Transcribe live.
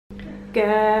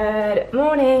Good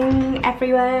morning,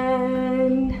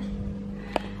 everyone.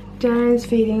 Darren's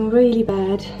feeling really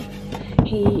bad.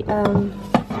 He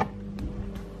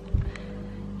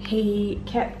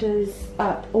kept us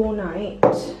up all night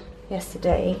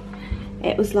yesterday.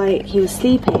 It was like he was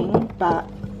sleeping, but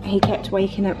he kept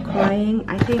waking up crying.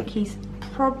 I think he's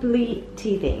probably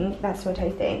teething, that's what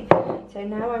I think. So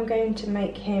now I'm going to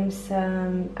make him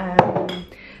some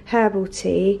herbal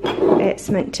tea. It's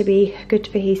meant to be good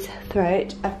for his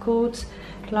throat. I've called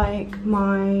like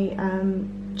my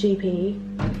GP,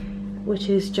 which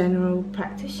is general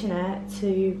practitioner,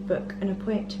 to book an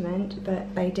appointment,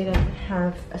 but they didn't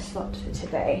have a slot for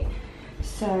today.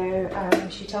 So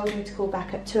she told me to call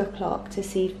back at 2 o'clock to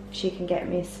see if she can get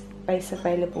me a space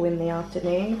available in the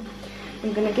afternoon.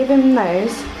 I'm going to give him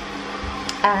those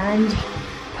and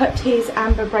put his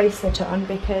amber bracelet on,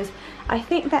 because I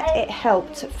think that it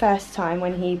helped first time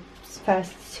when his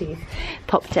first tooth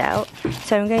popped out.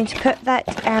 So I'm going to put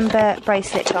that amber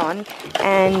bracelet on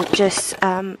and just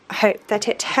hope that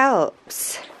it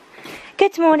helps.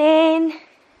 Good morning.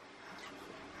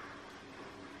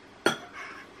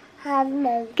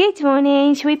 Hello. Good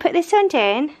morning. Shall we put this on,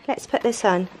 Derin? Let's put this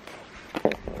on.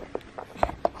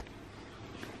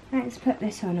 Let's put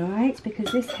this on, alright?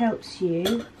 Because this helps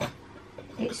you.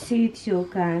 It soothes your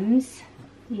gums.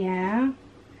 Yeah.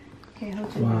 Okay,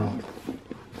 hold on. Wow.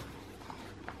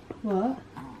 What?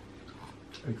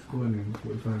 Exporting in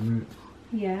 45 minutes.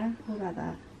 Yeah, what about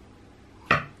that?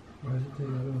 Why does it take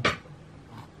that long?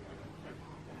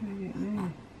 I don't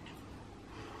know.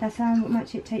 That's how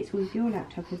much it takes with your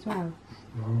laptop as well.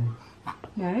 No.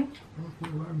 No?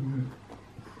 45 minutes.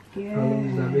 Yeah. How long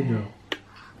is that video?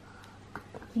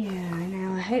 Yeah,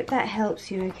 now I hope that helps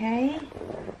you, okay?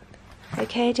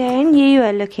 Okay, Derin, you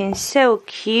are looking so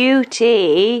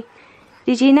cutie.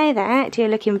 Did you know that? You're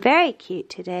looking very cute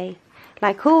today.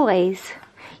 Like always.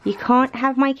 You can't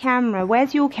have my camera.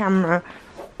 Where's your camera?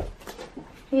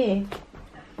 Here.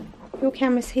 Your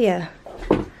camera's here.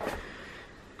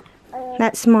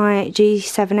 That's my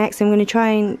G7X. I'm going to try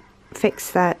and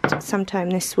fix that sometime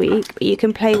this week, but you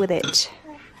can play with it.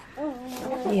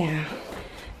 Yeah.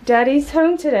 Daddy's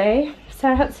home today.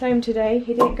 Sarhat's home today.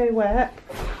 He didn't go work.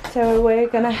 So we're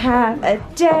going to have a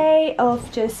day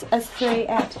of just us three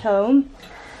at home.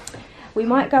 We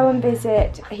might go and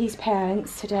visit his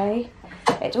parents today.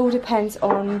 It all depends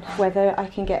on whether I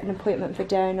can get an appointment for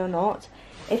Derin or not.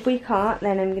 If we can't,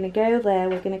 then I'm going to go there.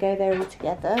 We're going to go there all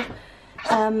together.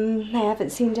 I haven't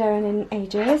seen Derin in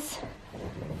ages.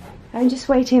 I'm just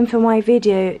waiting for my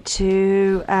video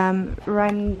to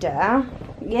render.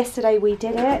 Yesterday we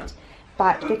did it,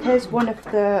 but because one of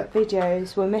the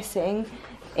videos were missing,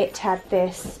 it had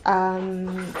this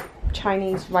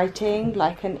Chinese writing,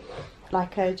 like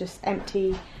a just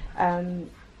empty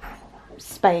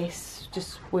space,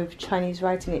 just with Chinese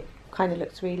writing. It kind of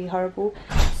looks really horrible.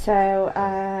 So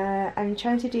I'm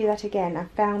trying to do that again. I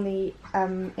found the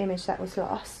image that was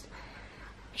lost.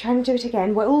 I'm trying to do it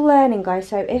again. We're all learning, guys.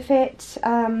 So if it's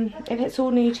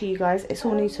all new to you guys, it's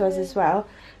all new to us as well.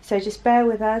 So just bear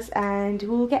with us, and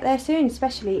we'll get there soon.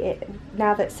 Especially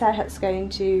now that Sarhat's going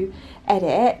to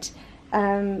edit.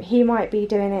 He might be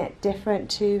doing it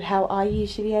different to how I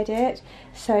usually edit.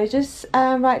 So just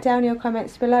write down your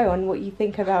comments below on what you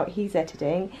think about his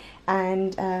editing,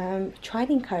 and try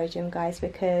and encourage him, guys,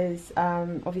 because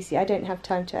obviously I don't have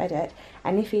time to edit,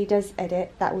 and if he does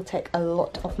edit, that will take a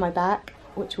lot off my back,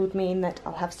 which would mean that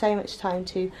I'll have so much time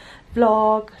to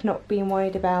vlog, not being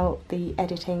worried about the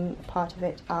editing part of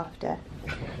it after.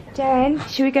 Derin,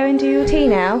 should we go and do your tea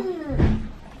now?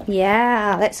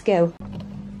 Yeah, let's go.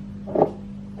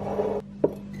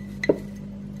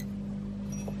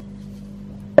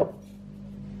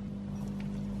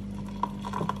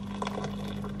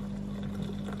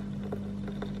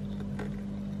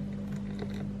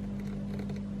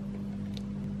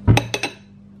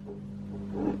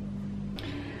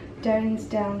 Derin's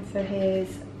down for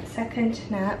his second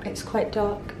nap. It's quite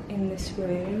dark in this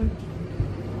room.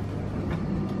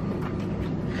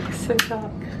 It's so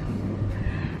dark.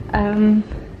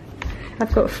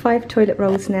 I've got 5 toilet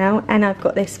rolls now, and I've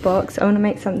got this box. I want to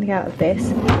make something out of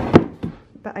this,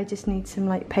 but I just need some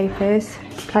like papers.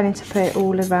 Planning to put it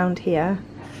all around here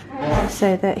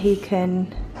so that he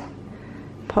can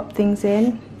pop things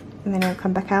in, and then I'll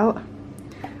come back out.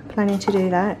 Planning to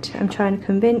do that. I'm trying to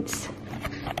convince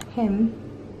him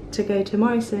to go to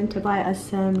Morrison to buy us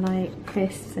some like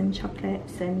crisps and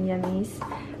chocolates and yummies,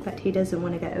 but he doesn't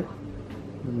want to go.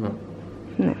 No.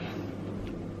 No.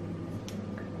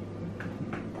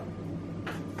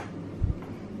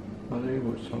 Why don't you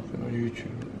watch something on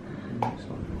YouTube?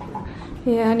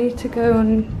 Yeah, I need to go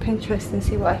on Pinterest and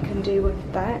see what I can do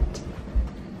with that.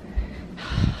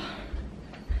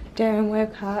 Derin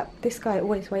woke up. This guy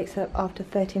always wakes up after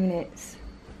 30 minutes.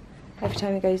 Every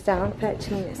time he goes down,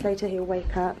 30 minutes later he'll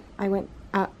wake up. I went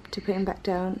up to put him back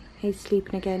down. He's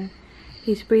sleeping again.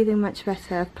 He's breathing much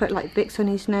better. I've put like Vicks on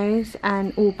his nose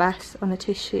and all bass on a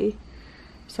tissue.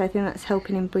 So I think that's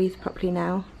helping him breathe properly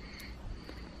now.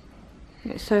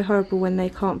 It's so horrible when they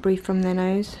can't breathe from their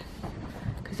nose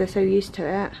because they're so used to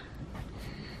it.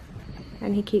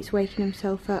 And he keeps waking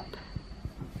himself up.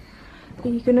 Are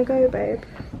you gonna go, babe?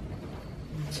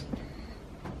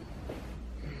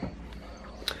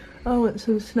 I want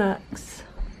some snacks.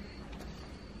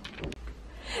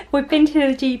 We've been to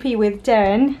the GP with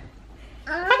Derin.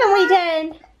 Haven't we,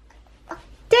 Derin?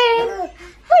 Derin,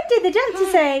 what did the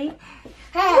doctor say?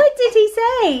 What did he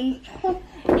say?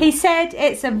 He said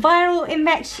it's a viral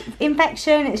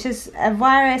infection, it's just a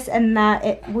virus, and that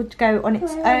it would go on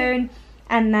its own,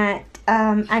 and that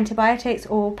antibiotics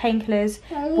or painkillers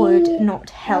would not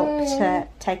help to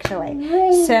take it away.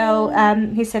 So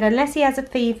he said unless he has a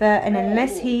fever and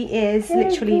unless he is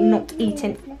literally not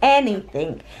eating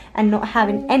anything and not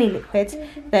having any liquids,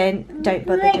 then don't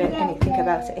bother doing anything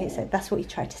about it. He said that's what he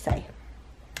tried to say.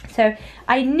 So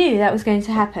I knew that was going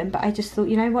to happen, but I just thought,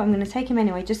 you know what, I'm going to take him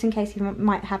anyway, just in case he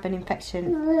might have an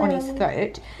infection on his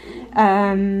throat.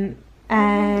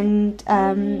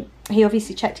 He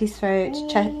obviously checked his throat,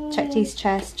 checked his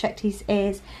chest, checked his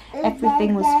ears.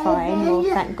 Everything was fine, well,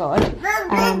 thank God.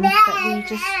 But we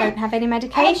just don't have any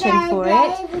medication for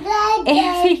it.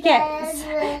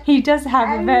 If he does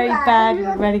have a very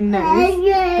bad running nose,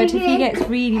 but if he gets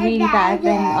really, really bad,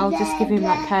 then I'll just give him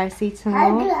like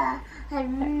paracetamol.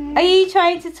 Are you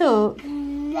trying to talk?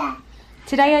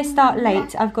 Today I start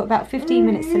late. I've got about 15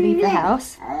 minutes to leave the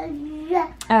house.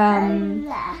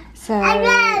 So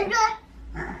I'm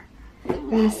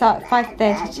going to start at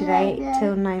 5:30 today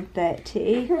till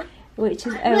 9:30, which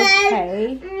is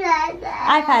okay.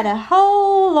 I've had a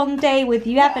whole long day with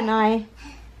you, haven't I?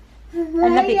 I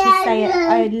love it to stay at,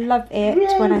 I love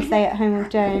it when I stay at home with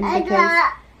Derin, because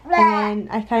and then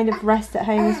I kind of rest at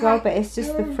home as well, but it's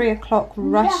just the 3 o'clock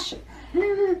rush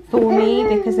for me,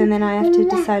 because and then I have to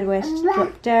decide where to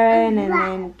drop Derin and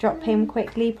then drop him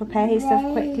quickly, prepare his stuff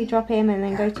quickly, drop him and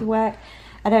then go to work.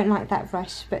 I don't like that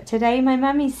rush. But today my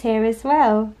mummy's here as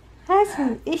well.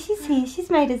 She's here. She's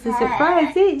made us a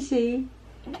surprise, isn't she?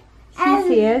 She's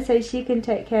here so she can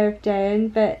take care of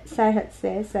Derin, but Sarhat's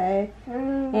there, so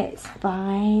it's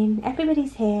fine.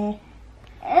 Everybody's here.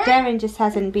 Derin just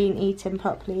hasn't been eaten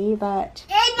properly, but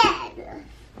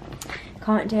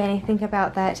can't do anything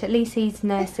about that. At least he's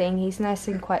nursing. He's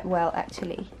nursing quite well,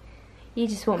 actually. You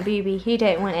just want booby. You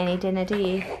don't want any dinner, do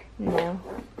you? No.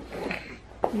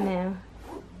 No.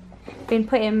 Been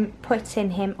putting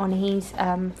him on his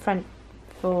front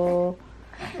for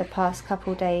the past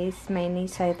couple days, mainly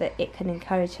so that it can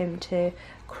encourage him to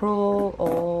crawl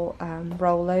or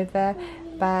roll over,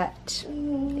 but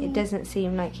it doesn't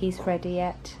seem like he's ready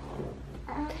yet.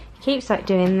 He keeps like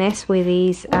doing this with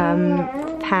his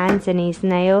hands and his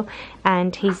nail,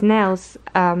 and his nails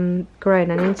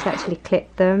grown. I need to actually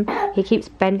clip them. He keeps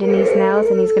bending his nails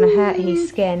and he's going to hurt his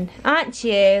skin, aren't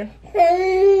you?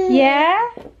 Yeah?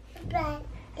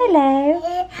 Hello.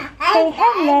 Say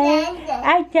hello.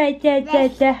 Hi, da da da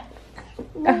da.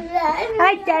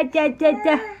 Hi, da da da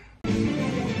da.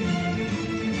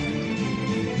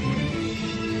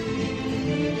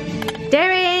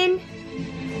 Derin,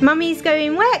 Mummy's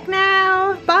going work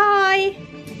now. Bye.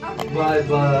 Bye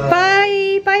bye.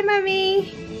 Bye. Bye,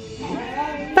 Mummy.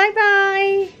 Bye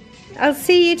bye. I'll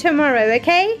see you tomorrow,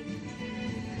 okay?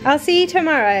 I'll see you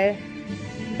tomorrow.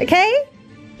 Okay?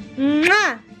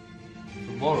 Mwah!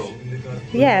 Tomorrow?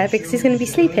 Yeah, because he's going to be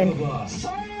sleeping.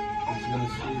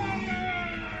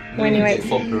 When he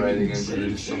wakes up.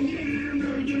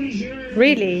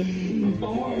 Really?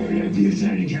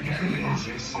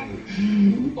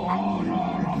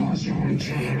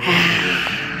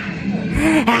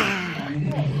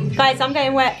 Guys, I'm going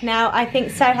to work now. I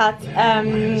think Sarhat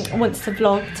wants to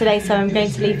vlog today, so I'm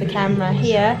going to leave the camera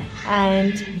here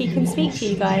and he can speak to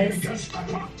you guys.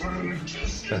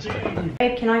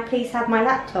 Babe, can I please have my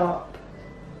laptop?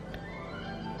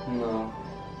 No.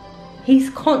 He's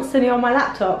constantly on my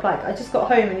laptop. Like, I just got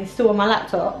home and he's still on my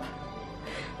laptop.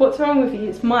 What's wrong with you?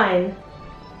 It's mine.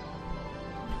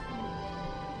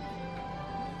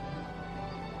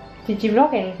 Did you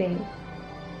vlog anything?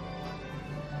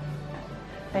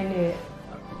 I knew it.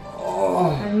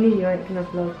 Oh. I knew you weren't gonna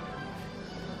vlog.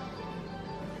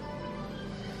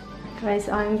 Guys,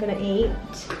 I'm gonna eat.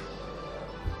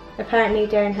 Apparently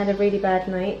Derin had a really bad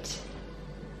night.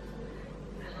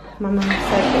 my mum said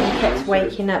that he kept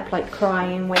waking up, like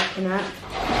crying, waking up.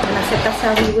 And I said, that's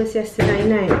how he was yesterday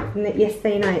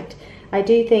night. I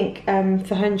do think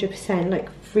for 100%, like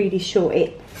really sure,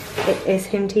 it is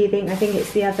him teething. I think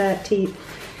it's the other teeth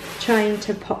trying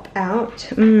to pop out.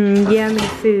 Yummy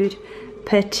food.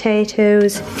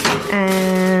 Potatoes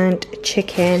and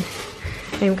chicken.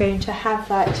 I'm going to have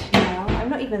that now. I'm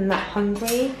not even that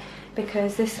hungry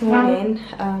because this morning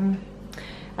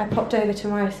I popped over to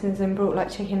Morrison's and brought like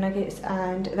chicken nuggets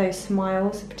and those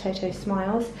smiles, potato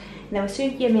smiles, and they were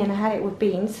super yummy, and I had it with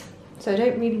beans, so I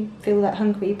don't really feel that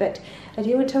hungry, but I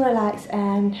do want to relax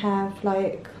and have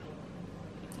like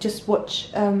just watch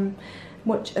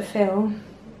a film,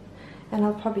 and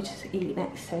I'll probably just eat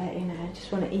next to it, you know. I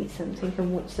just want to eat something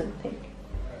and watch something.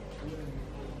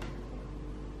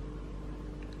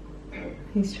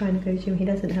 He's trying to go to him. He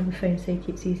doesn't have a phone, so he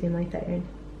keeps using my phone.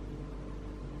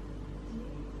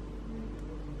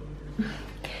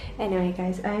 Anyway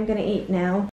guys, I'm gonna eat now.